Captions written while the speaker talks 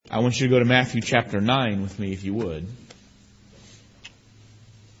I want you to go to Matthew chapter 9 with me, if you would.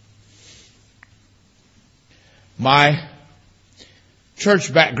 My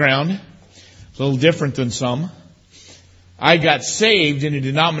church background is a little different than some. I got saved in a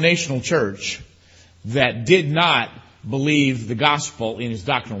denominational church that did not believe the gospel in its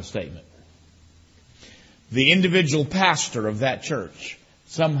doctrinal statement. The individual pastor of that church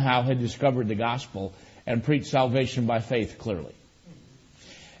somehow had discovered the gospel and preached salvation by faith clearly.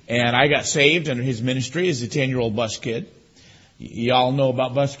 And I got saved under his ministry as a 10-year-old bus kid. Y'all know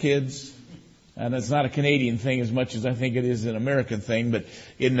about bus kids? And it's not a Canadian thing as much as I think it is an American thing. But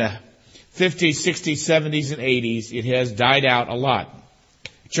in the 50s, 60s, 70s, and 80s, it has died out a lot.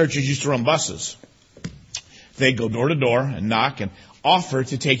 Churches used to run buses. They'd go door to door and knock and offer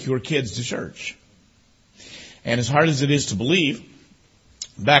to take your kids to church. And as hard as it is to believe,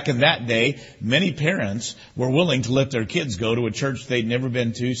 back in that day, many parents were willing to let their kids go to a church they'd never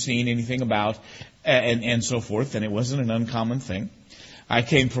been to, seen anything about, and so forth. And it wasn't an uncommon thing. I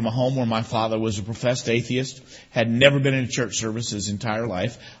came from a home where my father was a professed atheist, had never been in a church service his entire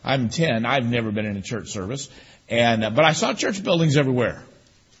life. I'm 10. I've never been in a church service. But I saw church buildings everywhere.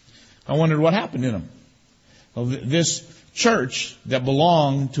 I wondered what happened in them. Well, this church that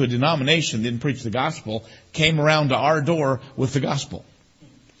belonged to a denomination, didn't preach the gospel, came around to our door with the gospel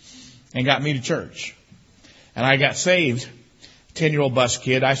and got me to church. And I got saved. 10-year-old bus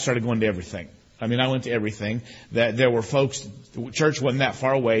kid. I started going to everything. I went to everything. There were folks, the church wasn't that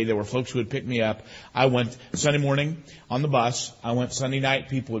far away. There were folks who would pick me up. I went Sunday morning on the bus. I went Sunday night.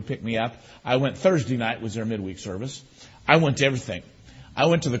 People would pick me up. I went Thursday night, was their midweek service. I went to everything. I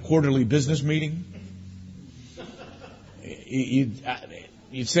went to the quarterly business meeting.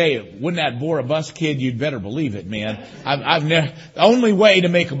 You'd say, wouldn't that bore a bus kid? You'd better believe it, man. The only way to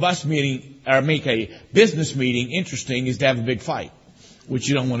make a bus meeting or make a business meeting interesting is to have a big fight, which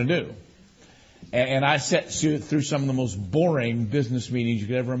you don't want to do. And I sat through some of the most boring business meetings you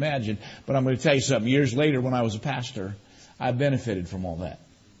could ever imagine. But I'm going to tell you something. Years later, when I was a pastor, I benefited from all that.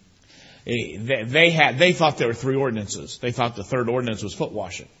 They thought there were 3 ordinances. They thought the third ordinance was foot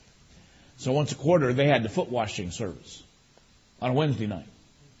washing. So once a quarter, they had the foot washing service on a Wednesday night.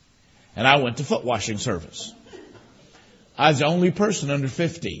 And I went to foot washing service. I was the only person under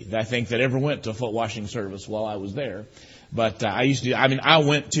 50 that I think that ever went to a foot washing service while I was there. But I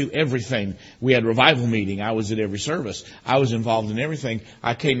went to everything. We had revival meeting. I was at every service. I was involved in everything.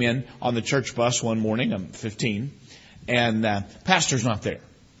 I came in on the church bus one morning. I'm 15. And pastor's not there.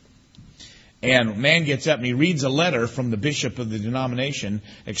 And a man gets up and he reads a letter from the bishop of the denomination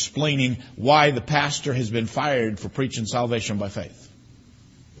explaining why the pastor has been fired for preaching salvation by faith.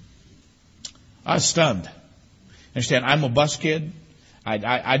 I was stunned. Understand, I'm a bus kid.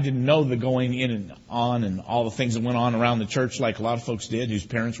 I didn't know the going in and on and all the things that went on around the church like a lot of folks did whose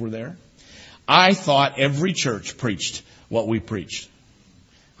parents were there. I thought every church preached what we preached.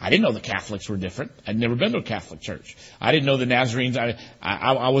 I didn't know the Catholics were different. I'd never been to a Catholic church. I didn't know the Nazarenes.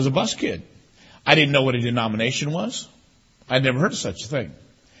 I was a bus kid. I didn't know what a denomination was. I'd never heard of such a thing.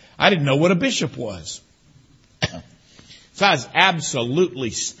 I didn't know what a bishop was. So I was absolutely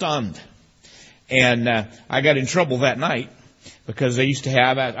stunned. And I got in trouble that night because they used to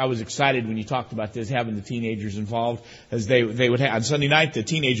have, I was excited when you talked about this, having the teenagers involved, as they would have, on Sunday night, the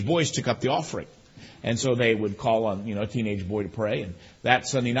teenage boys took up the offering. And so they would call on, a teenage boy to pray. And that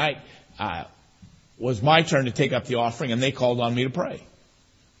Sunday night was my turn to take up the offering, and they called on me to pray,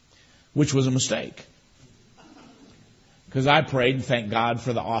 which was a mistake. Because I prayed and thanked God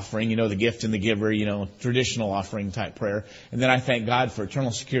for the offering, the gift and the giver, traditional offering type prayer. And then I thanked God for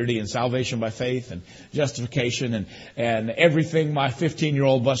eternal security and salvation by faith and justification and everything my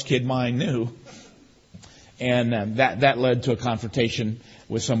 15-year-old bus kid mind knew. And that led to a confrontation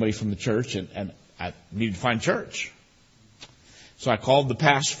with somebody from the church, and I needed to find church. So I called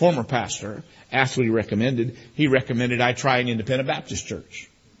the former pastor, asked what he recommended. He recommended I try an independent Baptist church.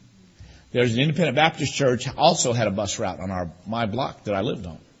 There's an independent Baptist church also had a bus route on my block that I lived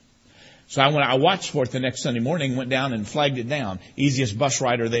on. So I watched for it the next Sunday morning, went down and flagged it down. Easiest bus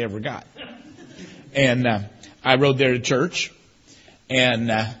rider they ever got. And I rode there to church. And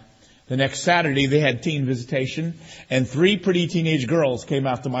the next Saturday they had teen visitation. And 3 pretty teenage girls came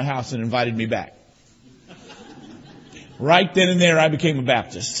out to my house and invited me back. Right then and there I became a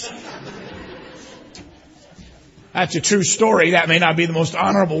Baptist. That's a true story. That may not be the most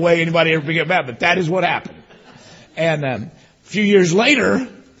honorable way anybody ever became Baptist, but that is what happened. And a few years later,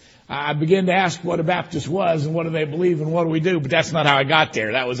 I began to ask what a Baptist was and what do they believe and what do we do. But that's not how I got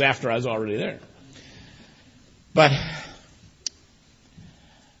there. That was after I was already there. But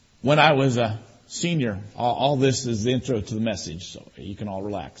when I was a senior, all this is the intro to the message, so you can all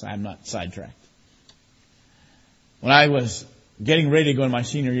relax. I'm not sidetracked. When I was getting ready to go into my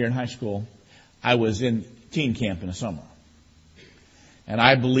senior year in high school, I was in teen camp in the summer. And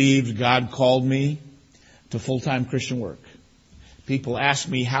I believed God called me to full-time Christian work. People ask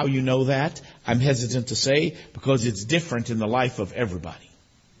me how you know that. I'm hesitant to say because it's different in the life of everybody.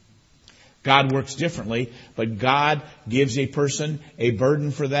 God works differently, but God gives a person a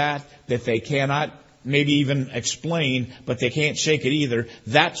burden for that they cannot maybe even explain, but they can't shake it either.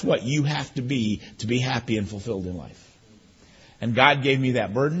 That's what you have to be happy and fulfilled in life. And God gave me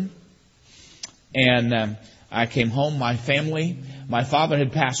that burden. And I came home, my father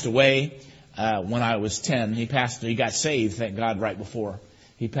had passed away when I was 10. He got saved, thank God, right before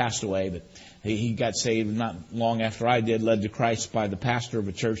he passed away. But he got saved not long after I did, led to Christ by the pastor of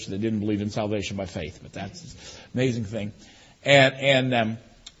a church that didn't believe in salvation by faith. But that's an amazing thing. And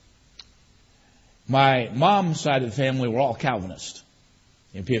my mom's side of the family were all Calvinist.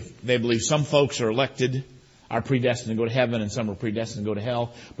 They believe some folks are predestined to go to heaven and some are predestined to go to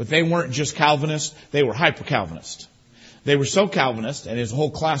hell. But they weren't just Calvinists, they were hyper-Calvinist. They were so Calvinist, and there's a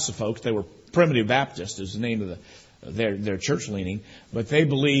whole class of folks, they were Primitive Baptist is the name of their church leaning, but they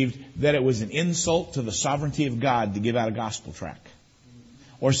believed that it was an insult to the sovereignty of God to give out a gospel tract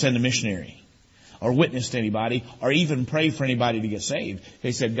or send a missionary or witness to anybody or even pray for anybody to get saved.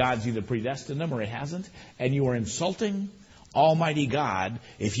 They said God's either predestined them or He hasn't, and you are insulting Almighty God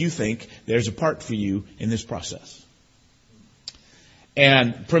if you think there's a part for you in this process.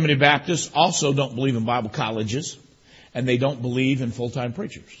 And Primitive Baptists also don't believe in Bible colleges, and they don't believe in full-time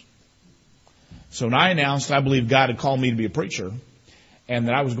preachers. So when I announced I believed God had called me to be a preacher and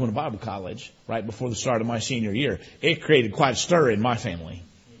that I was going to Bible college right before the start of my senior year, it created quite a stir in my family.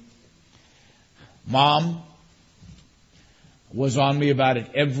 Mom was on me about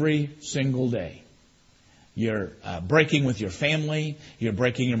it every single day. You're breaking with your family. You're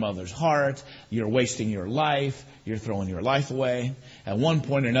breaking your mother's heart. You're wasting your life. You're throwing your life away. At one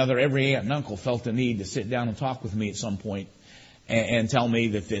point or another, every aunt and uncle felt the need to sit down and talk with me at some point and tell me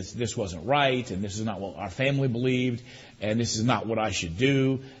that this wasn't right, and this is not what our family believed, and this is not what I should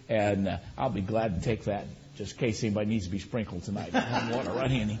do. And I'll be glad to take that, just in case anybody needs to be sprinkled tonight. I have water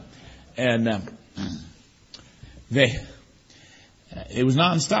right handy. And it was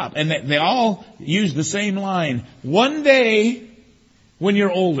nonstop. And they all used the same line. One day, when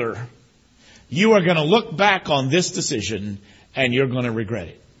you're older, you are going to look back on this decision and you're going to regret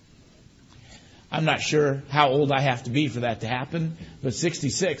it. I'm not sure how old I have to be for that to happen, but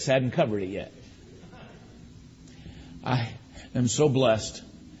 66 hadn't covered it yet. I am so blessed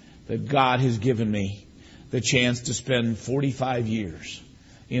that God has given me the chance to spend 45 years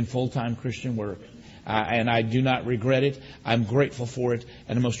in full-time Christian work. And I do not regret it. I'm grateful for it,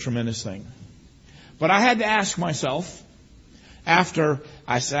 and the most tremendous thing. But I had to ask myself, after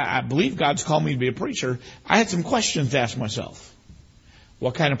I said, I believe God's called me to be a preacher, I had some questions to ask myself.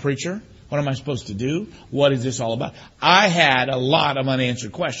 What kind of preacher? What am I supposed to do? What is this all about? I had a lot of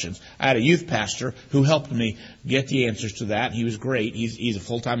unanswered questions. I had a youth pastor who helped me get the answers to that. He was great. He's a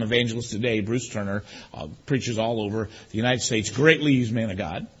full-time evangelist today, Bruce Turner, preaches all over the United States, greatly used man of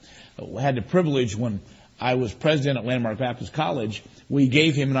God. I had the privilege when I was president at Landmark Baptist College, we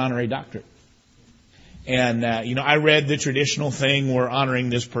gave him an honorary doctorate. And, I read the traditional thing, we're honoring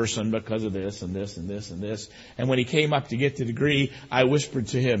this person because of this and this and this and this. And when he came up to get the degree, I whispered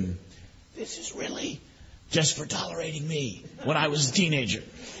to him, "This is really just for tolerating me when I was a teenager."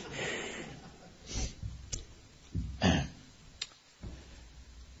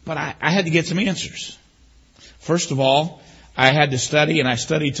 But I had to get some answers. First of all, I had to study, and I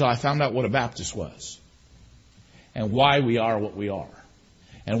studied till I found out what a Baptist was. And why we are what we are.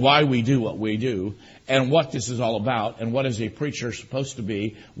 And why we do what we do. And what this is all about. And what is a preacher supposed to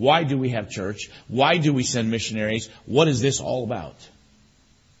be. Why do we have church? Why do we send missionaries? What is this all about?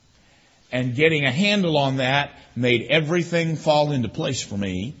 And getting a handle on that made everything fall into place for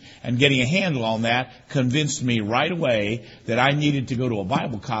me. And getting a handle on that convinced me right away that I needed to go to a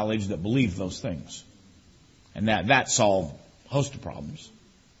Bible college that believed those things. And that solved a host of problems.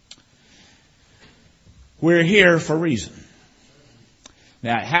 We're here for a reason.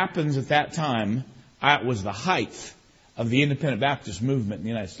 Now, it happens at that time, it was the height of the independent Baptist movement in the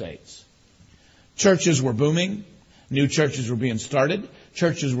United States. Churches were booming. New churches were being started.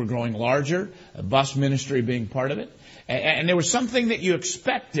 Churches were growing larger. A bus ministry being part of it. And there was something that you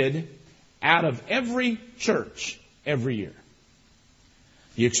expected out of every church every year.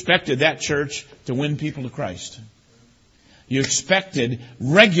 You expected that church to win people to Christ. You expected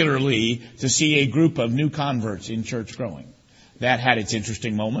regularly to see a group of new converts in church growing. That had its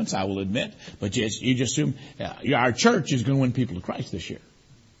interesting moments, I will admit. But you just assume our church is going to win people to Christ this year.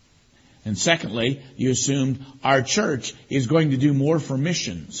 And secondly, you assumed our church is going to do more for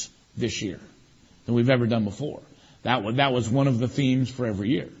missions this year than we've ever done before. That was one of the themes for every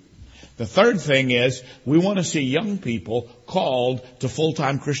year. The third thing is we want to see young people called to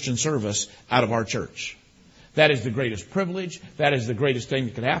full-time Christian service out of our church. That is the greatest privilege. That is the greatest thing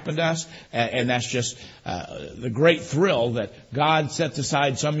that could happen to us. And that's just the great thrill that God sets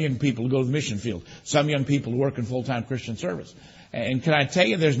aside some young people to go to the mission field, some young people to work in full-time Christian service. And can I tell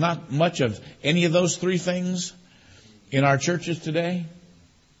you, there's not much of any of those three things in our churches today.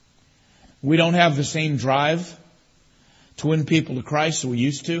 We don't have the same drive to win people to Christ as we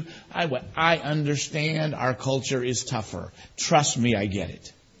used to. I understand our culture is tougher. Trust me, I get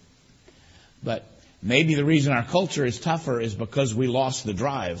it. But maybe the reason our culture is tougher is because we lost the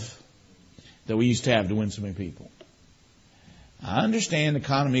drive that we used to have to win so many people. I understand the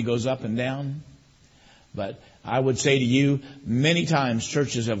economy goes up and down, but I would say to you, many times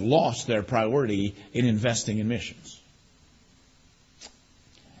churches have lost their priority in investing in missions.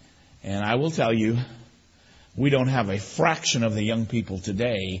 And I will tell you, we don't have a fraction of the young people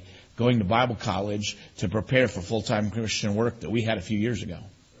today going to Bible college to prepare for full-time Christian work that we had a few years ago.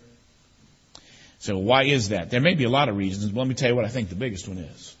 So why is that? There may be a lot of reasons, but let me tell you what I think the biggest one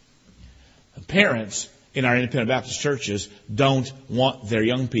is. The parents in our independent Baptist churches don't want their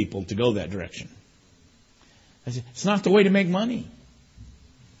young people to go that direction. It's not the way to make money.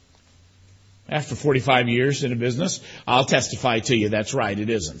 After 45 years in a business, I'll testify to you that's right, it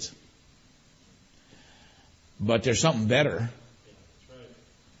isn't. But there's something better.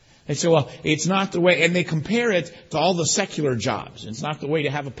 They say, well, it's not the way, and they compare it to all the secular jobs. It's not the way to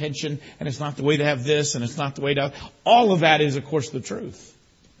have a pension, and it's not the way to have this, and it's not the way to... All of that is, of course, the truth.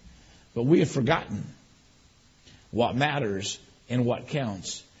 But we have forgotten what matters and what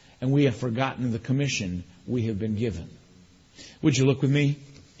counts. And we have forgotten the commission we have been given. Would you look with me?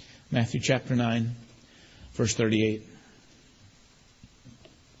 Matthew chapter 9, verse 38.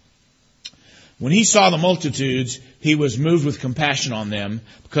 When he saw the multitudes, he was moved with compassion on them,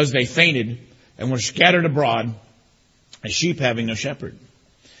 because they fainted and were scattered abroad as sheep having no shepherd.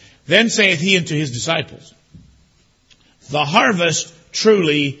 Then saith he unto his disciples, the harvest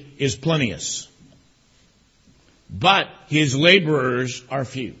truly is plenteous, but his laborers are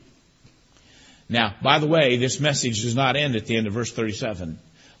few. Now, by the way, this message does not end at the end of verse 37.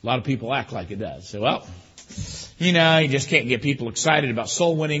 A lot of people act like it does. Say, well, you just can't get people excited about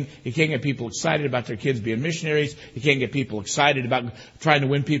soul winning. You can't get people excited about their kids being missionaries. You can't get people excited about trying to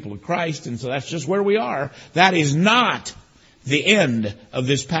win people to Christ. And so that's just where we are. That is not the end of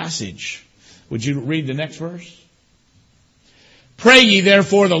this passage. Would you read the next verse? Pray ye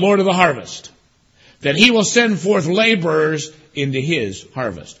therefore the Lord of the harvest, that he will send forth laborers into his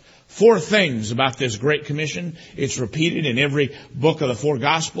harvest. 4 things about this Great Commission. It's repeated in every book of the 4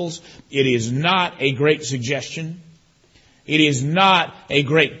 Gospels. It is not a great suggestion. It is not a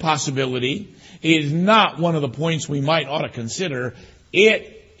great possibility. It is not one of the points we might ought to consider.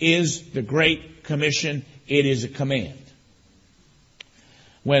 It is the Great Commission. It is a command.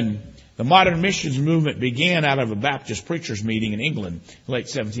 When the modern missions movement began out of a Baptist preachers' meeting in England, late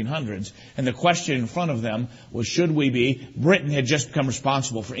 1700s, and the question in front of them was, Britain had just become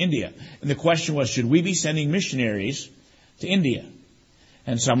responsible for India, and the question was, should we be sending missionaries to India?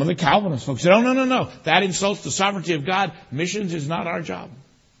 And some of the Calvinist folks said, oh, no, that insults the sovereignty of God. Missions is not our job.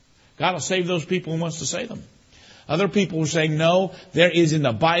 God will save those people who wants to save them. Other people were saying, no, there is in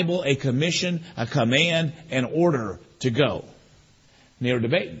the Bible a commission, a command, an order to go. And they were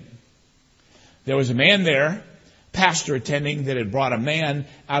debating. There was a man there, pastor attending, that had brought a man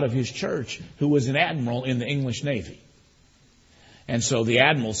out of his church who was an admiral in the English Navy. And so the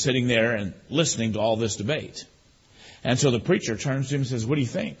admiral's sitting there and listening to all this debate. And so the preacher turns to him and says, what do you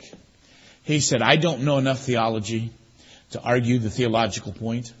think? He said, I don't know enough theology to argue the theological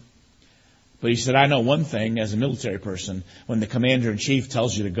point. But he said, I know one thing as a military person. When the commander-in-chief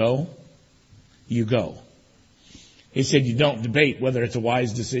tells you to go, you go. He said, you don't debate whether it's a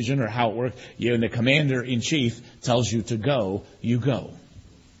wise decision or how it works. When the commander-in-chief tells you to go, you go.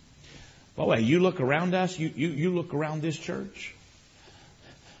 By the way, you look around us, you look around this church.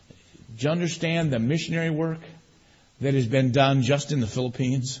 Do you understand the missionary work that has been done just in the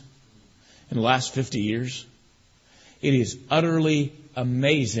Philippines in the last 50 years? It is utterly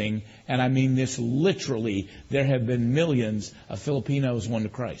amazing, and I mean this literally. There have been millions of Filipinos won to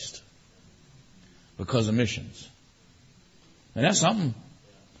Christ because of missions. And that's something.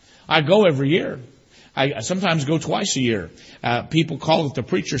 I go every year. I sometimes go twice a year. People call it the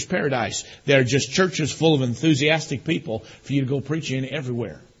preacher's paradise. They're just churches full of enthusiastic people for you to go preach in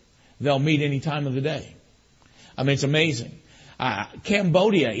everywhere. They'll meet any time of the day. I mean, it's amazing.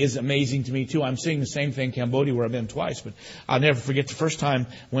 Cambodia is amazing to me too. I'm seeing the same thing in Cambodia, where I've been twice, but I'll never forget the first time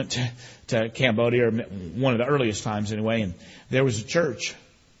I went to Cambodia, or one of the earliest times anyway, and there was a church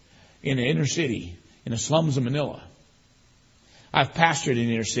in the inner city, in the slums of Manila. I've pastored in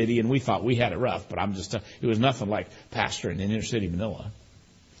the inner city, and we thought we had it rough, but it was nothing like pastoring in inner city Manila.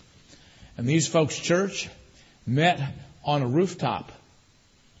 And these folks' church met on a rooftop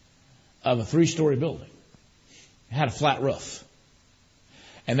of a 3-story building. It had a flat roof.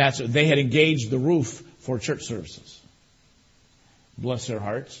 And they had engaged the roof for church services. Bless their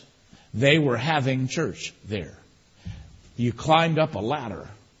hearts. They were having church there. You climbed up a ladder,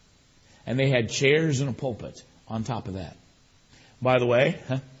 and they had chairs and a pulpit on top of that. By the way,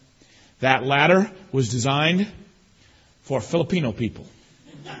 that ladder was designed for Filipino people.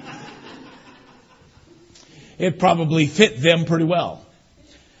 It probably fit them pretty well.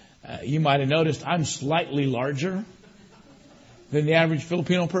 You might have noticed I'm slightly larger than the average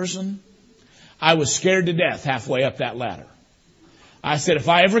Filipino person. I was scared to death halfway up that ladder. I said, if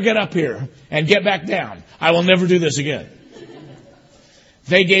I ever get up here and get back down, I will never do this again.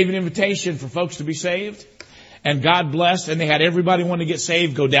 They gave an invitation for folks to be saved, and God blessed, and they had everybody want to get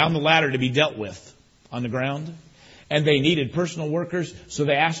saved go down the ladder to be dealt with on the ground. And they needed personal workers, so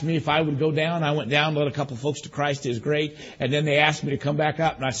they asked me if I would go down. I went down, led a couple folks to Christ. It was great. And then they asked me to come back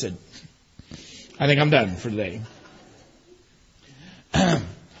up, and I said, I think I'm done for today.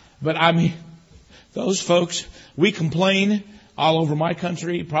 But I mean, those folks, we complain all over my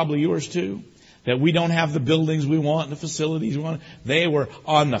country, probably yours too, that we don't have the buildings we want, the facilities we want. They were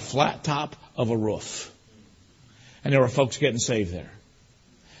on the flat top of a roof. And there were folks getting saved there.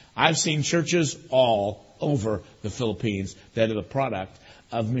 I've seen churches all over the Philippines that are the product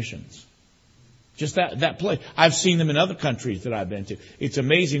of missions. Just that place. I've seen them in other countries that I've been to. It's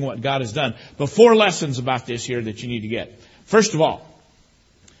amazing what God has done. But 4 lessons about this here that you need to get. First of all,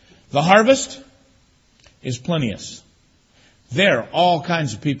 the harvest is plenteous. There are all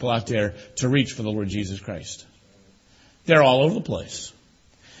kinds of people out there to reach for the Lord Jesus Christ. They're all over the place.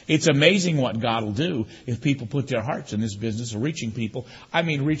 It's amazing what God will do if people put their hearts in this business of reaching people. I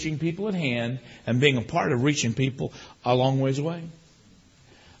mean, reaching people at hand and being a part of reaching people a long ways away.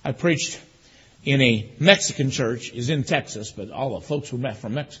 I preached in a Mexican church, is in Texas, but all the folks who met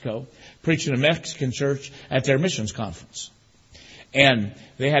from Mexico, preached in a Mexican church at their missions conference. And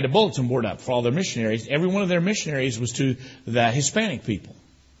they had a bulletin board up for all their missionaries. Every one of their missionaries was to the Hispanic people.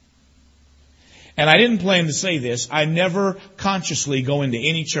 And I didn't plan to say this. I never consciously go into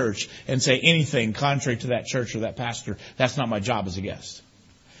any church and say anything contrary to that church or that pastor. That's not my job as a guest.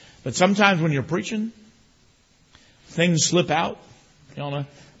 But sometimes when you're preaching, things slip out,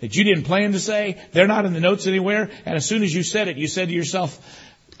 that you didn't plan to say. They're not in the notes anywhere. And as soon as you said it, you said to yourself,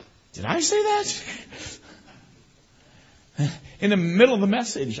 did I say that? In the middle of the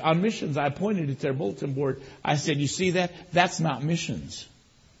message on missions, I pointed at their bulletin board. I said, you see that? That's not missions.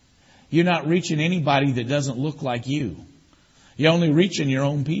 You're not reaching anybody that doesn't look like you. You're only reaching your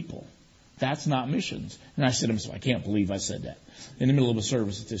own people. That's not missions. And I said to myself, I can't believe I said that in the middle of a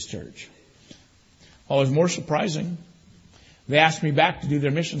service at this church. What was more surprising, they asked me back to do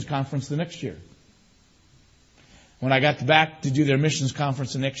their missions conference the next year. When I got back to do their missions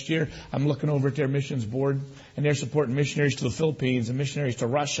conference the next year, I'm looking over at their missions board, and they're supporting missionaries to the Philippines and missionaries to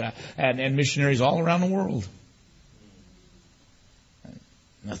Russia and missionaries all around the world.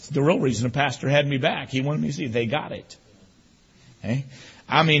 That's the real reason the pastor had me back. He wanted me to see they got it. Okay?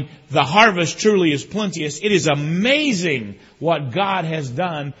 I mean, the harvest truly is plenteous. It is amazing what God has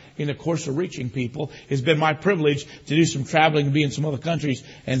done in the course of reaching people. It's been my privilege to do some traveling and be in some other countries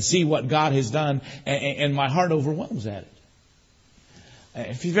and see what God has done, and my heart overwhelms at it.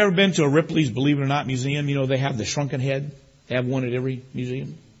 If you've ever been to a Ripley's Believe It or Not museum, they have the shrunken head. They have one at every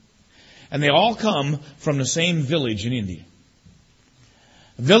museum. And they all come from the same village in India.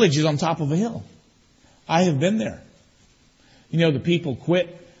 The village is on top of a hill. I have been there. The people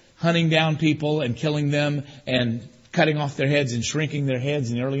quit hunting down people and killing them and cutting off their heads and shrinking their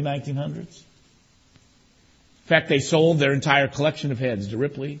heads in the early 1900s. In fact, they sold their entire collection of heads to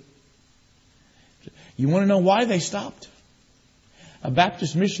Ripley. You want to know why they stopped? A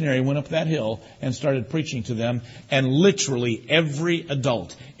Baptist missionary went up that hill and started preaching to them, and literally every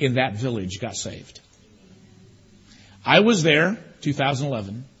adult in that village got saved. I was there,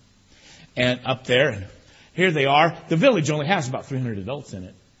 2011, and up there, and here they are. The village only has about 300 adults in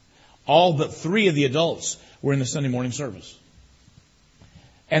it. All but 3 of the adults were in the Sunday morning service.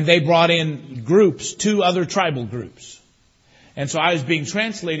 And they brought in groups, 2 other tribal groups. And so I was being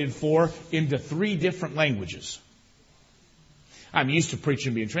translated for into 3 different languages. I'm used to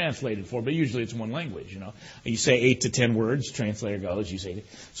preaching being translated for, but usually it's one language, you know. You say 8 to 10 words, translator goes, you say,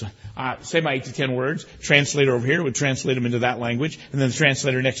 so say my 8 to 10 words, translator over here would translate them into that language, and then the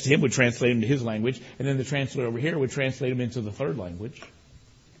translator next to him would translate them to his language, and then the translator over here would translate them into the 3rd language.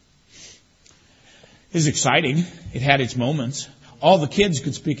 It was exciting. It had its moments. All the kids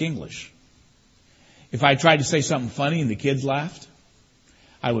could speak English. If I tried to say something funny and the kids laughed,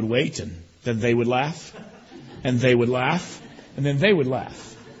 I would wait, and then they would laugh, and they would laugh. And then they would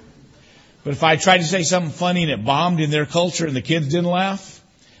laugh. But if I tried to say something funny and it bombed in their culture and the kids didn't laugh,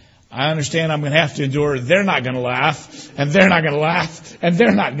 I understand I'm going to have to endure. They're not going to laugh, and they're not going to laugh, and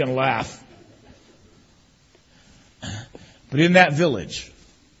they're not going to laugh. But in that village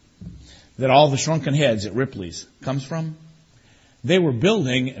that all the shrunken heads at Ripley's comes from, they were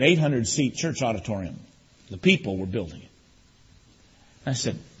building an 800-seat church auditorium. The people were building it. I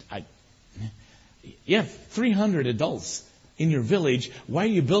said, you have 300 adults in your village. Why are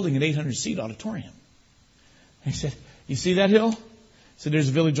you building an 800-seat auditorium? I said, you see that hill? I said, there's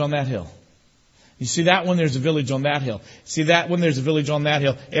a village on that hill. You see that one? There's a village on that hill. See that one? There's a village on that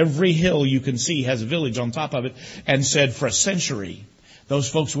hill. Every hill you can see has a village on top of it. And said, for a century, those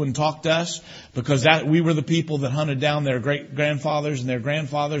folks wouldn't talk to us because we were the people that hunted down their great-grandfathers and their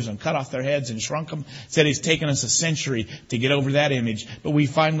grandfathers and cut off their heads and shrunk them. Said it's taken us a century to get over that image, but we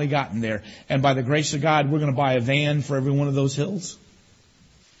finally gotten there. And by the grace of God, we're going to buy a van for every one of those hills.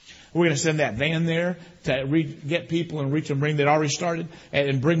 We're going to send that van there to get people and reach them, bring that already started,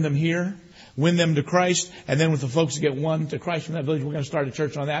 and bring them here. Win them to Christ, and then with the folks that get won to Christ from that village, we're going to start a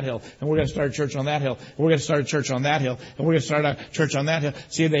church on that hill, and we're going to start a church on that hill, and we're going to start a church on that hill, and we're going to start a church on that hill.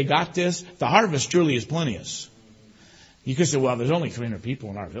 See, they got this. The harvest truly is plenteous. You could say, well, there's only 300 people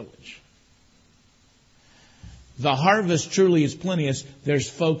in our village. The harvest truly is plenteous. There's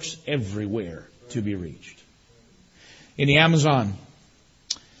folks everywhere to be reached. In the Amazon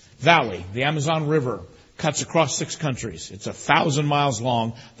Valley, the Amazon River cuts across 6 countries. It's 1,000 miles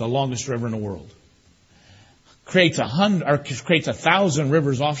long, the longest river in the world. Creates 1,000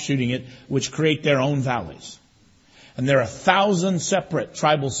 rivers offshooting it, which create their own valleys. And there are 1,000 separate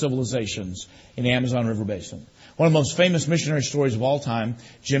tribal civilizations in the Amazon River Basin. One of the most famous missionary stories of all time,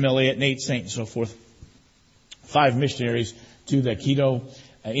 Jim Elliot, Nate Saint, and so forth, 5 missionaries to the Quito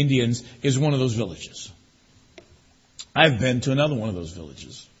Indians, is one of those villages. I've been to another one of those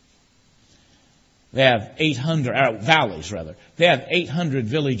villages. They have 800, valleys rather. They have 800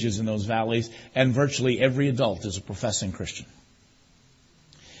 villages in those valleys, and virtually every adult is a professing Christian.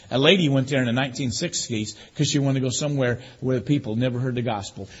 A lady went there in the 1960s because she wanted to go somewhere where the people never heard the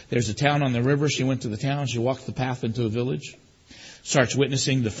gospel. There's a town on the river. She went to the town. She walked the path into a village. Starts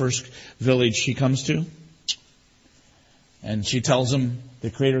witnessing the first village she comes to. And she tells them the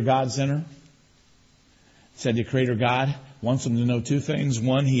Creator God sent her. Said the Creator God wants them to know 2 things.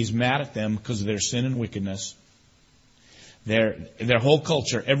 One, He's mad at them because of their sin and wickedness. Their whole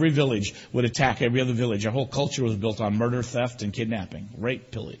culture, every village would attack every other village. Their whole culture was built on murder, theft, and kidnapping, rape,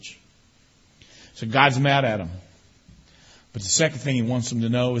 pillage. So God's mad at them. But the second thing He wants them to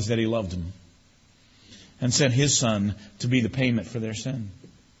know is that He loved them and sent His Son to be the payment for their sin.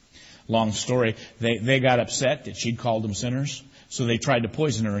 Long story. They got upset that she'd called them sinners, so they tried to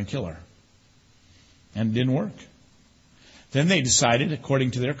poison her and kill her. And it didn't work. Then they decided,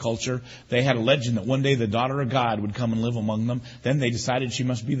 according to their culture, they had a legend that one day the daughter of God would come and live among them. Then they decided she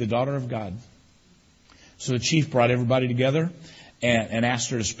must be the daughter of God. So the chief brought everybody together and asked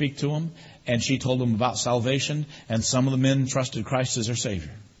her to speak to them. And she told them about salvation. And some of the men trusted Christ as their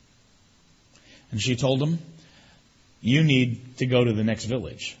Savior. And she told them, you need to go to the next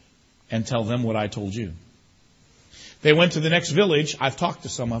village and tell them what I told you. They went to the next village. I've talked to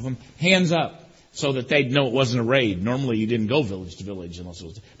some of them. Hands up. So that they'd know it wasn't a raid. Normally you didn't go village to village.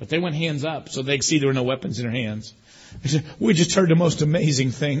 But they went hands up so they'd see there were no weapons in their hands. We just heard the most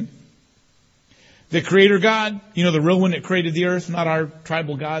amazing thing. The Creator God, the real one that created the earth, not our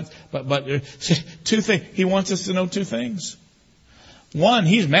tribal gods. But 2 things. He wants us to know 2 things. One,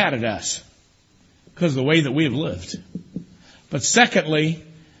 He's mad at us because of the way that we have lived. But secondly,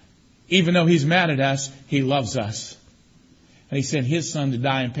 even though He's mad at us, He loves us. And He sent His Son to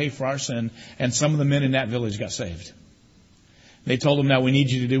die and pay for our sin. And some of the men in that village got saved. They told him, now we need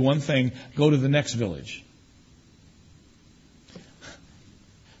you to do one thing. Go to the next village.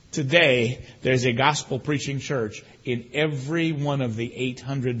 Today, there's a gospel preaching church in every one of the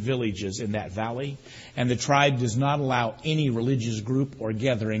 800 villages in that valley. And the tribe does not allow any religious group or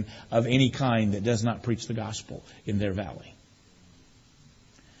gathering of any kind that does not preach the gospel in their valley.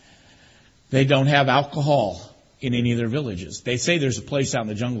 They don't have alcohol in any of their villages. They say there's a place out in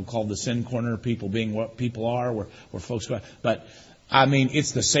the jungle called the Sin Corner, people being what people are, where folks go. But, I mean,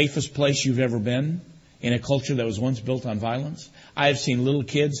 it's the safest place you've ever been in a culture that was once built on violence. I have seen little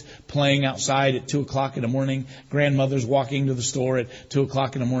kids playing outside at 2 o'clock in the morning, grandmothers walking to the store at 2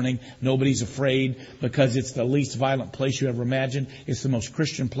 o'clock in the morning. Nobody's afraid because it's the least violent place you ever imagined. It's the most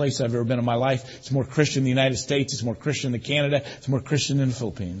Christian place I've ever been in my life. It's more Christian than the United States. It's more Christian than Canada. It's more Christian than the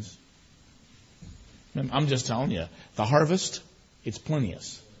Philippines. I'm just telling you, the harvest, it's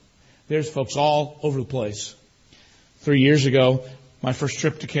plenteous. There's folks all over the place. 3 years ago, my first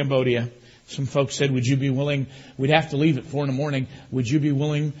trip to Cambodia, some folks said, would you be willing, we'd have to leave at 4 a.m, would you be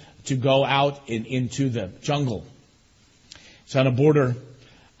willing to go out into the jungle? It's on the border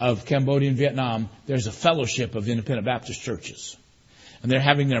of Cambodia and Vietnam. There's a fellowship of independent Baptist churches. And they're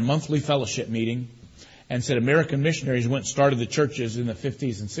having their monthly fellowship meeting. And said American missionaries went and started the churches in the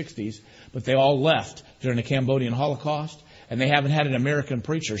 50s and 60s, but they all left during the Cambodian Holocaust, and they haven't had an American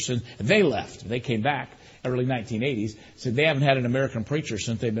preacher since they left. They came back early 1980s, said they haven't had an American preacher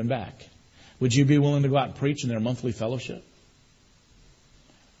since they've been back. Would you be willing to go out and preach in their monthly fellowship?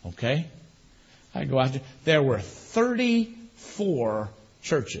 Okay. I go out there. There were 34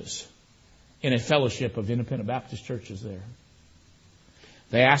 churches in a fellowship of independent Baptist churches there.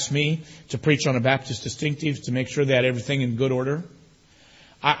 They asked me to preach on a Baptist distinctives to make sure they had everything in good order.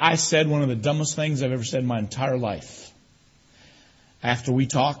 I said one of the dumbest things I've ever said in my entire life. After we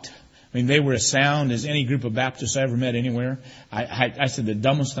talked, I mean, they were as sound as any group of Baptists I ever met anywhere. I said the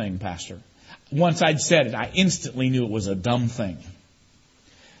dumbest thing, Pastor. Once I'd said it, I instantly knew it was a dumb thing.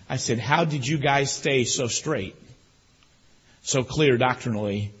 I said, how did you guys stay so straight, so clear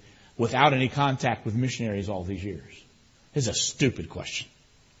doctrinally, without any contact with missionaries all these years? It's a stupid question.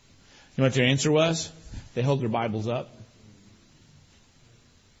 You know what their answer was? They held their Bibles up.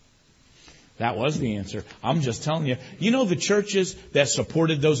 That was the answer. I'm just telling you. You know, the churches that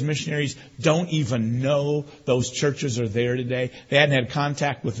supported those missionaries don't even know those churches are there today. They hadn't had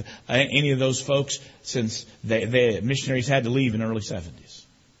contact with any of those folks since the missionaries had to leave in the early 70s.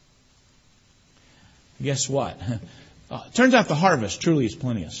 Guess what? Turns out the harvest truly is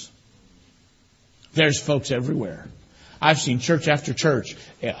plenteous. There's folks everywhere. I've seen church after church.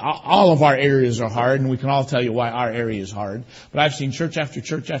 All of our areas are hard, and we can all tell you why our area is hard. But I've seen church after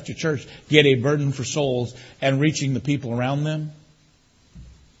church after church get a burden for souls and reaching the people around them.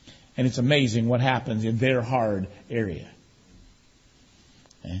 And it's amazing what happens in their hard area.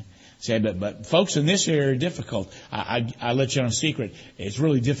 Say, but folks in this area are difficult. I let you on a secret. It's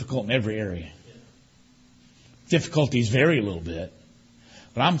really difficult in every area. Difficulties vary a little bit.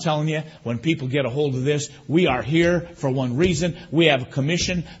 But I'm telling you, when people get a hold of this, we are here for one reason. We have a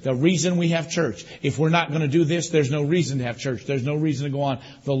commission. The reason we have church. If we're not going to do this, there's no reason to have church. There's no reason to go on.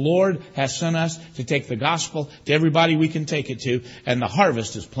 The Lord has sent us to take the gospel to everybody we can take it to, and the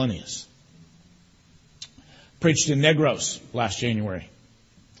harvest is plenteous. Preached in Negros last January.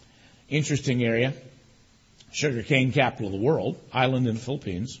 Interesting area. Sugarcane capital of the world. Island in the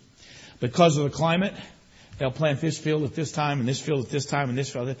Philippines. Because of the climate, they'll plant this field at this time, and this field at this time, and this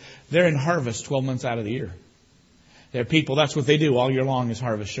field. They're in harvest 12 months out of the year. They're people, that's what they do all year long is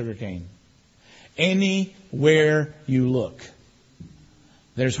harvest sugarcane. Anywhere you look,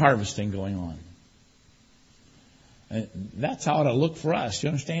 there's harvesting going on. And that's how it'll look for us. You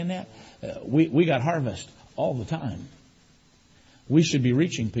understand that? We got harvest all the time. We should be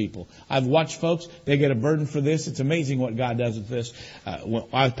reaching people. I've watched folks, they get a burden for this. It's amazing what God does with this. I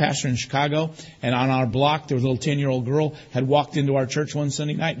was pastor in Chicago, and on our block, there was a little 10-year-old girl had walked into our church one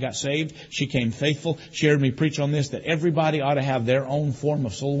Sunday night, got saved. She came faithful. She heard me preach on this, that everybody ought to have their own form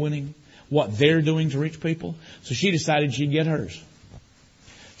of soul winning, what they're doing to reach people. So she decided she'd get hers.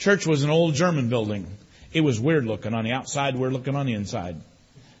 Church was an old German building. It was weird looking on the outside, weird looking on the inside.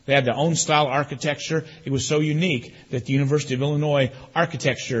 They had their own style architecture. It was so unique that the University of Illinois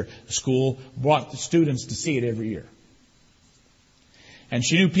Architecture School brought the students to see it every year. And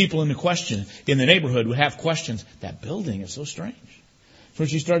she knew people in the neighborhood would have questions. That building is so strange. So what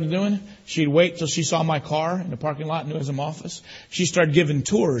she started doing, she'd wait till she saw my car in the parking lot and knew it was an office. She started giving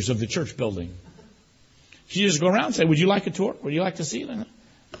tours of the church building. She'd just go around and say, would you like a tour? Would you like to see it?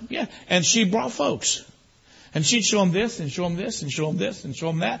 Yeah. And she brought folks. And she'd show them this and show them this and show them this and show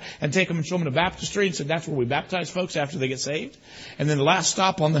them that and take them and show them to baptistry and said that's where we baptize folks after they get saved. And then the last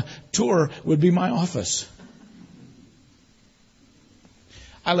stop on the tour would be my office.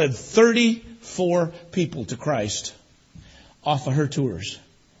 I led 34 people to Christ off of her tours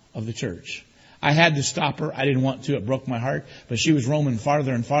of the church. I had to stop her. I didn't want to. It broke my heart. But she was roaming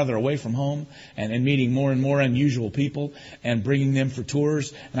farther and farther away from home and meeting more and more unusual people and bringing them for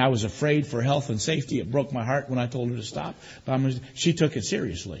tours. And I was afraid for health and safety. It broke my heart when I told her to stop. But she took it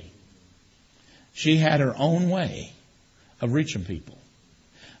seriously. She had her own way of reaching people.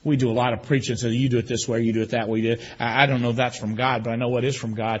 We do a lot of preaching, so you do it this way, you do it that way. I don't know if that's from God, but I know what is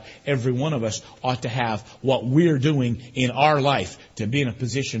from God. Every one of us ought to have what we're doing in our life to be in a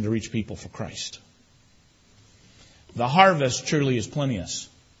position to reach people for Christ. The harvest truly is plenteous.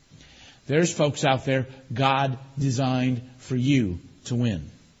 There's folks out there God designed for you to win.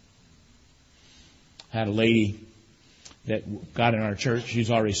 I had a lady that got in our church.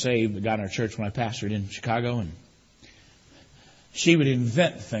 She's already saved, but got in our church when I pastored in Chicago, and she would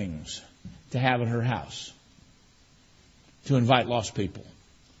invent things to have at her house to invite lost people.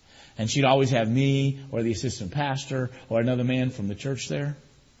 And she'd always have me or the assistant pastor or another man from the church there.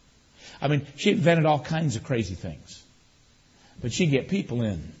 I mean, she invented all kinds of crazy things. But she'd get people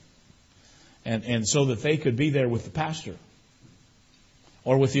in. And so that they could be there with the pastor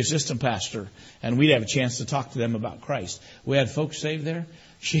or with the assistant pastor. And we'd have a chance to talk to them about Christ. We had folks saved there.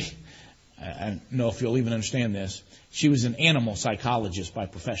 I don't know if you'll even understand this. She was an animal psychologist by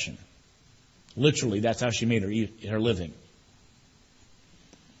profession. Literally, that's how she made her living.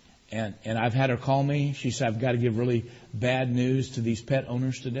 And I've had her call me. She said, I've got to give really bad news to these pet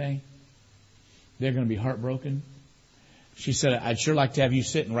owners today. They're going to be heartbroken. She said, I'd sure like to have you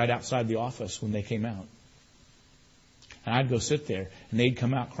sitting right outside the office when they came out. And I'd go sit there, and they'd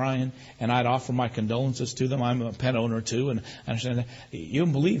come out crying, and I'd offer my condolences to them. I'm a pet owner too, and I understand that. You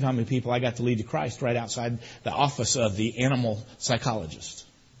don't believe how many people I got to lead to Christ right outside the office of the animal psychologist.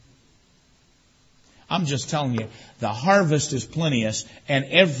 I'm just telling you, the harvest is plenteous, and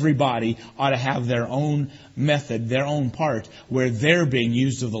everybody ought to have their own method, their own part, where they're being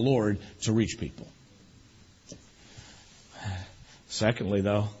used of the Lord to reach people. Secondly,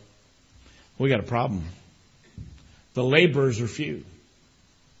 though, we got a problem. The laborers are few.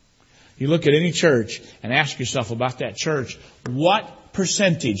 You look at any church and ask yourself about that church, what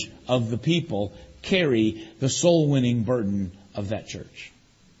percentage of the people carry the soul-winning burden of that church?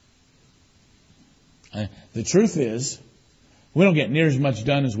 The truth is, we don't get near as much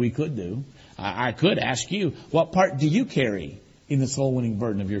done as we could do. I could ask you, what part do you carry in the soul-winning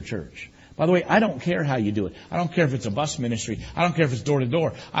burden of your church? By the way, I don't care how you do it. I don't care if it's a bus ministry. I don't care if it's door to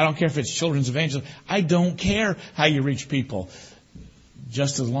door. I don't care if it's children's evangelism. I don't care how you reach people.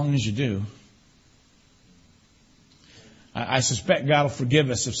 Just as long as you do. I suspect God will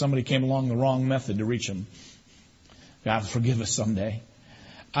forgive us if somebody came along the wrong method to reach them. God will forgive us someday.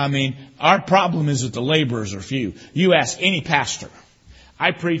 I mean, our problem is that the laborers are few. You ask any pastor. I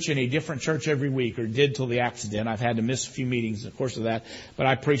preach in a different church every week, or did till the accident. I've had to miss a few meetings in the course of that. But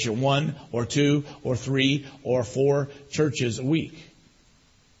I preach at 1 or 2 or 3 or 4 churches a week.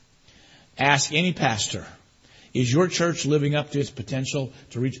 Ask any pastor, is your church living up to its potential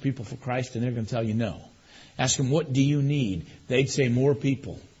to reach people for Christ? And they're going to tell you no. Ask them, what do you need? They'd say more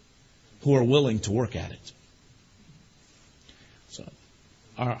people who are willing to work at it. So,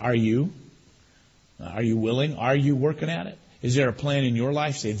 are you? Are you willing? Are you working at it? Is there a plan in your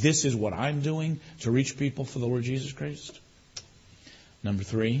life? Say, this is what I'm doing to reach people for the Lord Jesus Christ. Number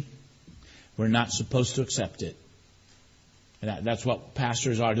 3, we're not supposed to accept it. And that's what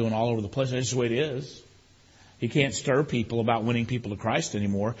pastors are doing all over the place. That's just the way it is. You can't stir people about winning people to Christ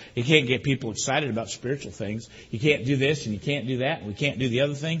anymore. You can't get people excited about spiritual things. You can't do this and you can't do that and we can't do the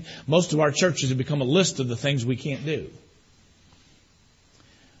other thing. Most of our churches have become a list of the things we can't do.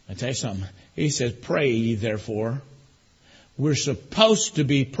 I tell you something. He says, pray ye therefore. We're supposed to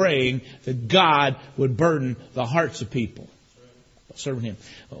be praying that God would burden the hearts of people. Serving Him.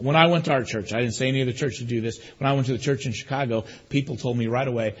 When I went to our church, I didn't say any other church to do this. When I went to the church in Chicago, people told me right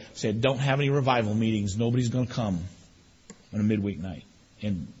away, said, don't have any revival meetings. Nobody's going to come on a midweek night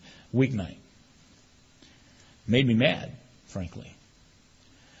and weeknight. Made me mad, frankly.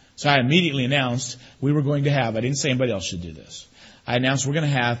 So I immediately announced we were going to have, I didn't say anybody else should do this. I announced we're going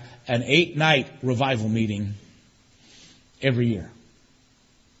to have an 8-night revival meeting every year.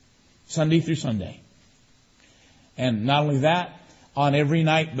 Sunday through Sunday. And not only that, on every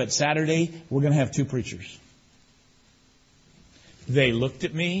night but Saturday, we're going to have 2 preachers. They looked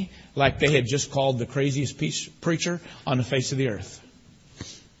at me like they had just called the craziest preacher on the face of the earth.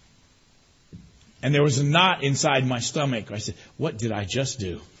 And there was a knot inside my stomach. I said, what did I just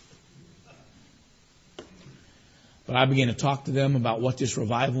do? But I began to talk to them about what this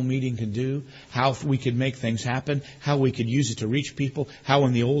revival meeting could do, how we could make things happen, how we could use it to reach people, how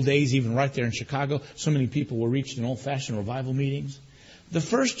in the old days, even right there in Chicago, so many people were reached in old-fashioned revival meetings. The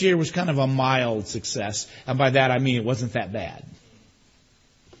first year was kind of a mild success. And by that I mean it wasn't that bad.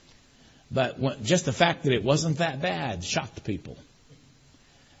 But just the fact that it wasn't that bad shocked people.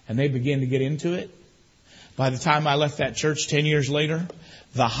 And they began to get into it. By the time I left that church 10 years later,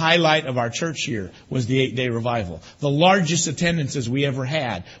 the highlight of our church year was the 8-day revival. The largest attendances we ever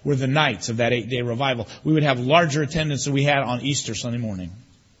had were the nights of that 8-day revival. We would have larger attendance than we had on Easter Sunday morning.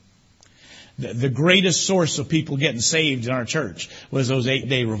 The greatest source of people getting saved in our church was those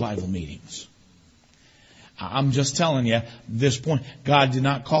 8-day revival meetings. I'm just telling you, this point, God did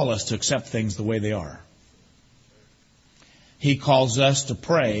not call us to accept things the way they are. He calls us to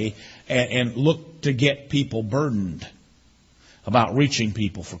pray and look to get people burdened about reaching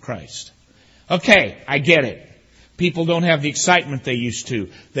people for Christ. Okay, I get it. People don't have the excitement they used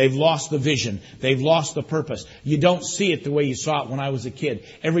to. They've lost the vision. They've lost the purpose. You don't see it the way you saw it when I was a kid.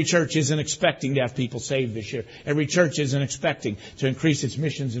 Every church isn't expecting to have people saved this year. Every church isn't expecting to increase its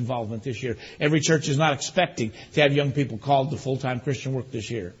missions involvement this year. Every church is not expecting to have young people called to full-time Christian work this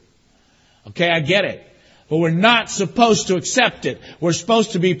year. Okay, I get it. But we're not supposed to accept it. We're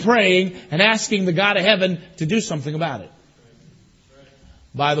supposed to be praying and asking the God of heaven to do something about it.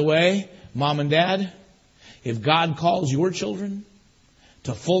 By the way, Mom and Dad, if God calls your children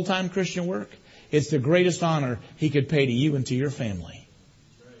to full-time Christian work, it's the greatest honor He could pay to you and to your family.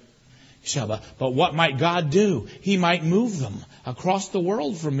 You say, but what might God do? He might move them across the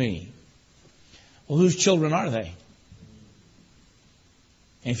world for me. Well, whose children are they?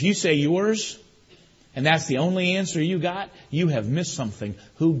 And if you say yours, and that's the only answer you got, you have missed something.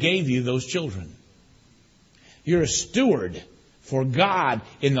 Who gave you those children? You're a steward for God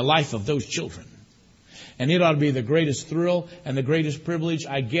in the life of those children. And it ought to be the greatest thrill and the greatest privilege.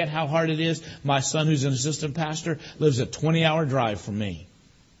 I get how hard it is. My son, who's an assistant pastor, lives a 20-hour drive from me.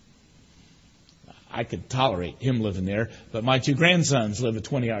 I could tolerate him living there, but my 2 grandsons live a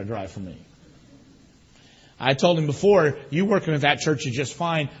 20-hour drive from me. I told him before, you working at that church is just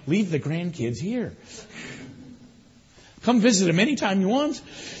fine. Leave the grandkids here. Come visit them anytime you want.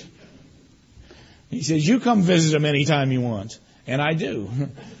 He says, you come visit them anytime you want. And I do.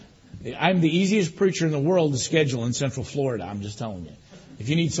 I'm the easiest preacher in the world to schedule in Central Florida. I'm just telling you. If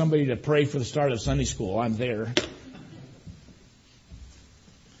you need somebody to pray for the start of Sunday school, I'm there.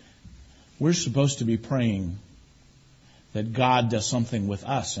 We're supposed to be praying that God does something with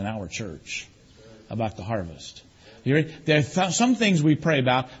us in our church about the harvest. There are some things we pray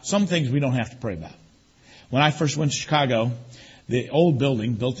about, some things we don't have to pray about. When I first went to Chicago, the old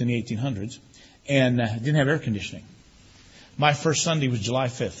building, built in the 1800s, and didn't have air conditioning. My first Sunday was July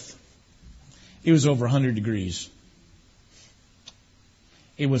 5th. It was over 100 degrees.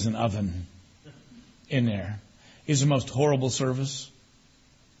 It was an oven in there. It was the most horrible service.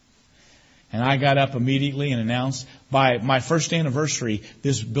 And I got up immediately and announced, by my first anniversary,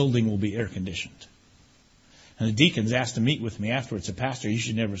 this building will be air conditioned. And the deacons asked to meet with me afterwards. Said, Pastor, you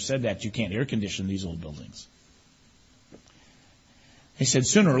should never have said that. You can't air condition these old buildings. He said,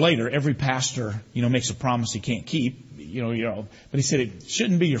 sooner or later, every pastor, makes a promise he can't keep. But he said, it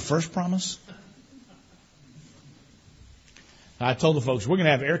shouldn't be your first promise. I told the folks, we're going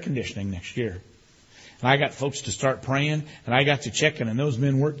to have air conditioning next year. And I got folks to start praying, and I got to checking, and those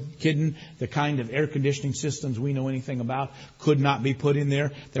men weren't kidding. The kind of air conditioning systems we know anything about could not be put in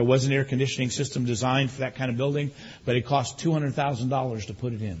there. There was an air conditioning system designed for that kind of building, but it cost $200,000 to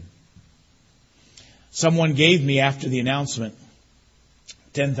put it in. Someone gave me, after the announcement,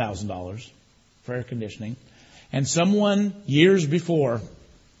 $10,000 for air conditioning. And someone, years before,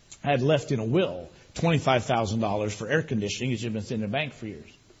 had left in a will $25,000 for air conditioning. It should have been sitting in the bank for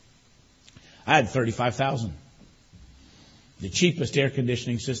years. I had $35,000. The cheapest air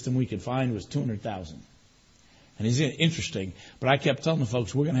conditioning system we could find was $200,000. And it's interesting, but I kept telling the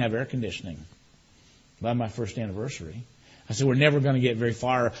folks, we're going to have air conditioning by my first anniversary. I said, we're never going to get very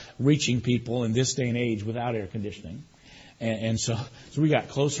far reaching people in this day and age without air conditioning. And so we got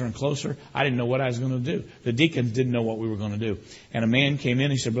closer and closer. I didn't know what I was going to do. The deacons didn't know what we were going to do. And a man came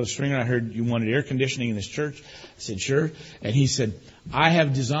in. He said, Brother Stringer, I heard you wanted air conditioning in this church. I said, sure. And he said, I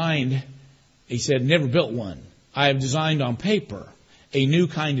have designed, he said, never built one. I have designed on paper a new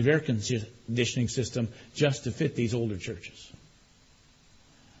kind of air conditioning system just to fit these older churches.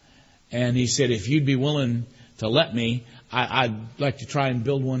 And he said, if you'd be willing to let me, I'd like to try and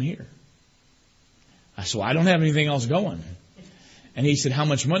build one here. I said, well, I don't have anything else going. And he said, how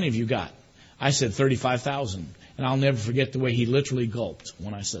much money have you got? I said, $35,000. And I'll never forget the way he literally gulped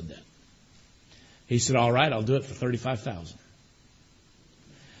when I said that. He said, all right, I'll do it for $35,000.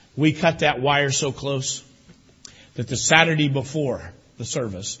 We cut that wire so close that the Saturday before the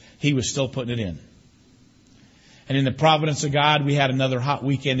service, he was still putting it in. And in the providence of God, we had another hot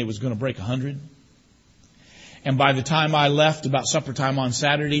weekend. It was going to break 100. And by the time I left, about supper time on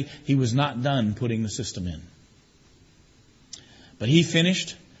Saturday, he was not done putting the system in. But he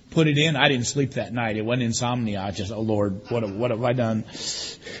finished, put it in. I didn't sleep that night. It wasn't insomnia. I just, oh Lord, what have I done?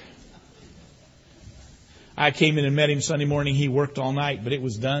 I came in and met him Sunday morning. He worked all night, but it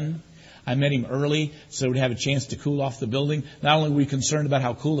was done. I met him early so we'd have a chance to cool off the building. Not only were we concerned about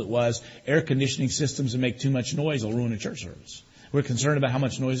how cool it was, air conditioning systems that make too much noise will ruin a church service. We're concerned about how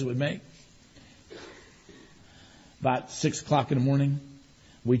much noise it would make. About 6 o'clock in the morning,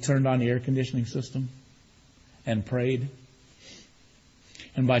 we turned on the air conditioning system and prayed.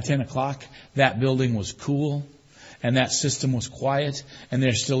 And by 10 o'clock, that building was cool and that system was quiet, and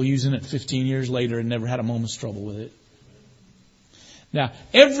they're still using it 15 years later and never had a moment's trouble with it. Now,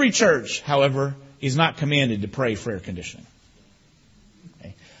 every church, however, is not commanded to pray for air conditioning.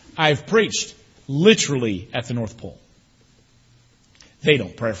 Okay. I've preached literally at the North Pole. They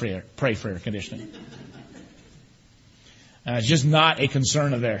don't pray for air conditioning. It's just not a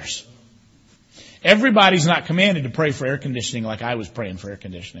concern of theirs. Everybody's not commanded to pray for air conditioning like I was praying for air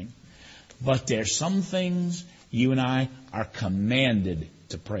conditioning. But there's some things you and I are commanded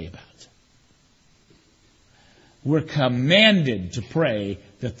to pray about. We're commanded to pray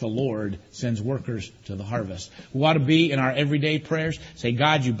that the Lord sends workers to the harvest. We ought to be in our everyday prayers. Say,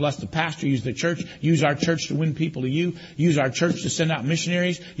 God, you bless the pastor, use the church, use our church to win people to you, use our church to send out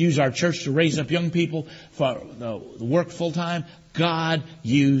missionaries, use our church to raise up young people for the work full time. God,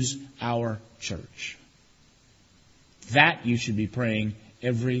 use our church. That you should be praying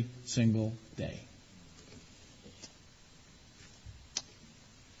every single day.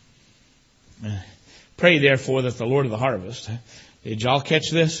 Pray therefore that the Lord of the harvest, did y'all catch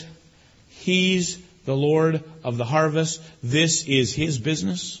this? He's the Lord of the harvest. This is His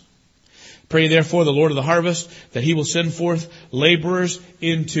business. Pray therefore the Lord of the harvest that He will send forth laborers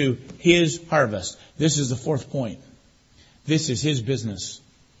into His harvest. This is the fourth point. This is His business.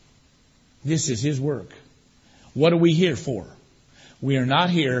 This is His work. What are we here for? We are not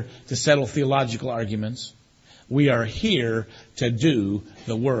here to settle theological arguments. We are here to do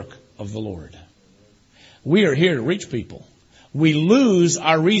the work of the Lord. We are here to reach people. We lose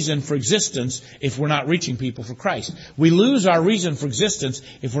our reason for existence if we're not reaching people for Christ. We lose our reason for existence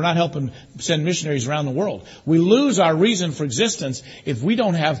if we're not helping send missionaries around the world. We lose our reason for existence if we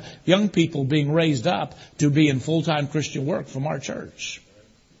don't have young people being raised up to be in full-time Christian work from our church.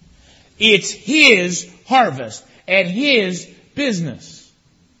 It's His harvest and His business.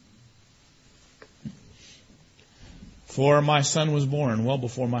 Before my son was born, well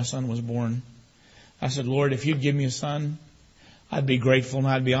before my son was born, I said, Lord, if you'd give me a son, I'd be grateful and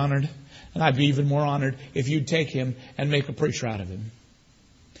I'd be honored. And I'd be even more honored if you'd take him and make a preacher out of him.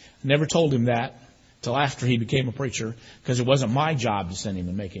 I never told him that till after he became a preacher, because it wasn't my job to send him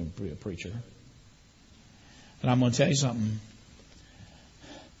and make him a preacher. And I'm going to tell you something.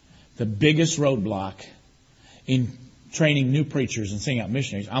 The biggest roadblock in training new preachers and sending out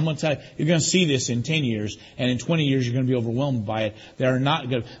missionaries, I'm going to tell you, you're going to see this in 10 years, and in 20 years you're going to be overwhelmed by it. There are not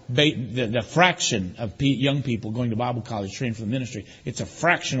going to the fraction of young people going to Bible college trained for the ministry. It's a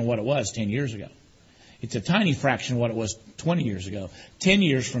fraction of what it was 10 years ago. It's a tiny fraction of what it was 20 years ago. 10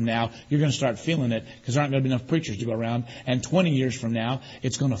 years from now, you're going to start feeling it because there aren't going to be enough preachers to go around. And 20 years from now,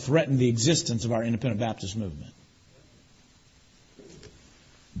 it's going to threaten the existence of our independent Baptist movement.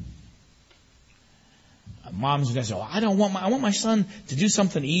 Moms and dads say, I want my son to do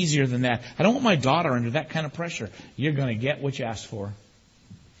something easier than that. I don't want my daughter under that kind of pressure. You're going to get what you asked for.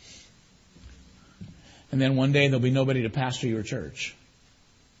 And then one day there'll be nobody to pastor your church.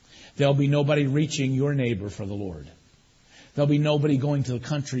 There'll be nobody reaching your neighbor for the Lord. There'll be nobody going to the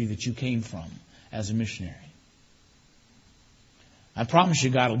country that you came from as a missionary. I promise you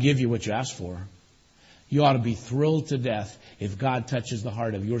God will give you what you asked for. You ought to be thrilled to death if God touches the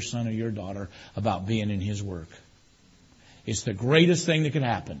heart of your son or your daughter about being in His work. It's the greatest thing that could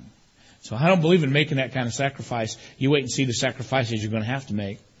happen. So I don't believe in making that kind of sacrifice. You wait and see the sacrifices you're going to have to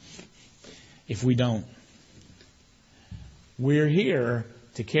make if we don't. We're here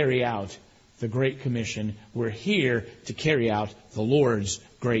to carry out the Great Commission. We're here to carry out the Lord's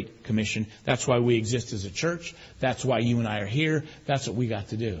Great Commission. That's why we exist as a church. That's why you and I are here. That's what we got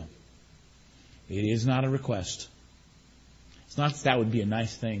to do. It is not a request. It's not that would be a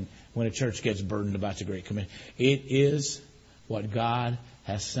nice thing when a church gets burdened about the Great Commission. It is what God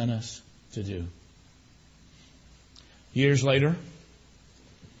has sent us to do. Years later,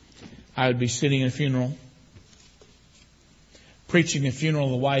 I would be sitting in a funeral, preaching a funeral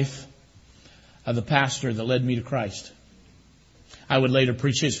of the wife of the pastor that led me to Christ. I would later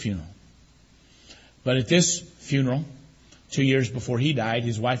preach his funeral. But at this funeral, 2 years before he died,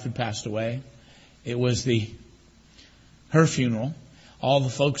 his wife had passed away. It was her funeral. All the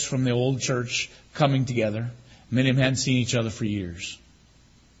folks from the old church coming together. Many of them hadn't seen each other for years.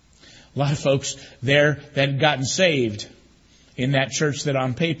 A lot of folks there that had gotten saved in that church that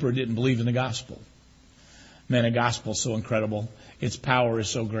on paper didn't believe in the gospel. Man, the gospel is so incredible. Its power is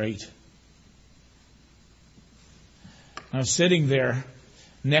so great. I was sitting there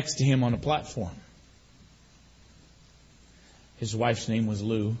next to him on a platform. His wife's name was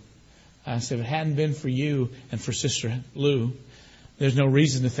Lou. I said, if it hadn't been for you and for Sister Lou, there's no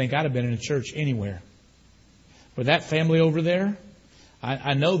reason to think I'd have been in a church anywhere. But that family over there,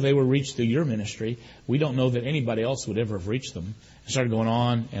 I know they were reached through your ministry. We don't know that anybody else would ever have reached them. It started going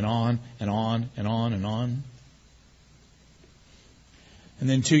on and on and on and on and on. And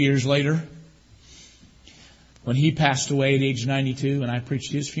then 2 years later, when he passed away at age 92 and I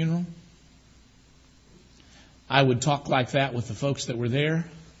preached his funeral, I would talk like that with the folks that were there.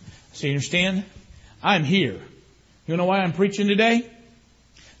 So you understand? I'm here. You know why I'm preaching today?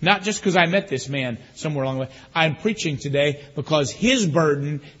 Not just because I met this man somewhere along the way. I'm preaching today because his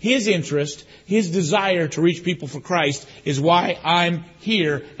burden, his interest, his desire to reach people for Christ is why I'm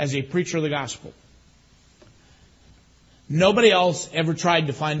here as a preacher of the gospel. Nobody else ever tried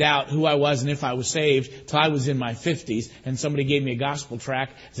to find out who I was and if I was saved till I was in my 50s and somebody gave me a gospel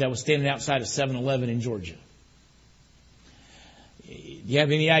tract as I was standing outside of 7-Eleven in Georgia. Do you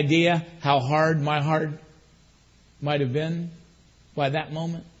have any idea how hard my heart might have been by that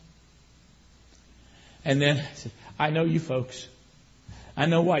moment? And then I said, I know you folks. I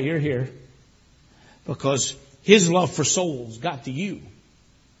know why you're here. Because his love for souls got to you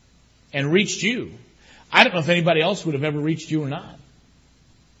and reached you. I don't know if anybody else would have ever reached you or not.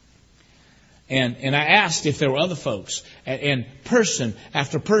 And I asked if there were other folks. And person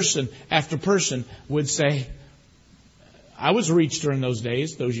after person after person would say, I was reached during those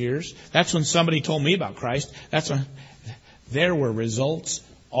days, those years. That's when somebody told me about Christ. That's when there were results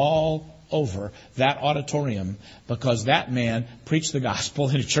all over that auditorium because that man preached the gospel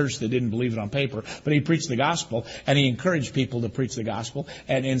in a church that didn't believe it on paper. But he preached the gospel and he encouraged people to preach the gospel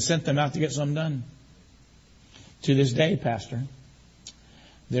and sent them out to get something done. To this day, Pastor,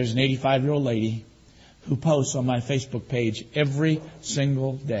 there's an 85-year-old lady who posts on my Facebook page every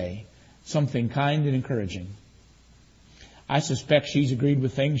single day something kind and encouraging. I suspect she's agreed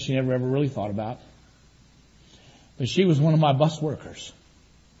with things she never ever really thought about. But she was one of my bus workers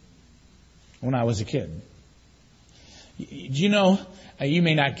when I was a kid. Do you know, you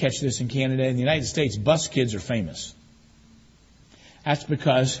may not catch this in Canada, in the United States, bus kids are famous. That's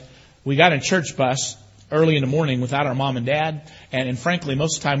because we got a church bus early in the morning without our mom and dad. And frankly,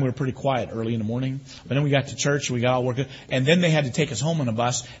 most of the time we were pretty quiet early in the morning. But then we got to church and we got all working. And then they had to take us home on a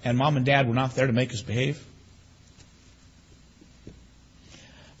bus and mom and dad were not there to make us behave.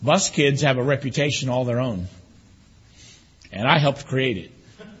 Bus kids have a reputation all their own. And I helped create it.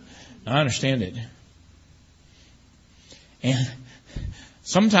 I understand it. And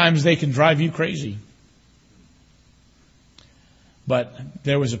sometimes they can drive you crazy. But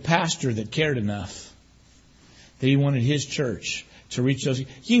there was a pastor that cared enough that he wanted his church to reach those.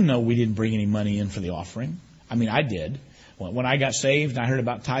 You know we didn't bring any money in for the offering. I mean, I did. When I got saved and I heard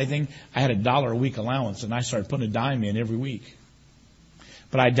about tithing, I had $1 a week allowance and I started putting a dime in every week.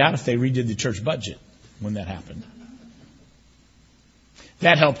 But I doubt if they redid the church budget when that happened.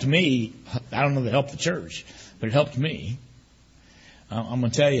 That helped me. I don't know if it helped the church, but it helped me. I'm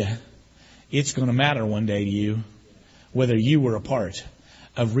going to tell you, it's going to matter one day to you whether you were a part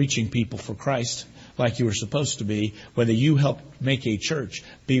of reaching people for Christ like you were supposed to be, whether you helped make a church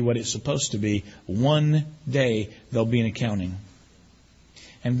be what it's supposed to be. One day there'll be an accounting.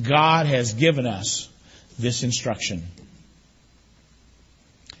 And God has given us this instruction.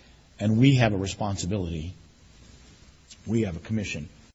 And we have a responsibility. We have a commission.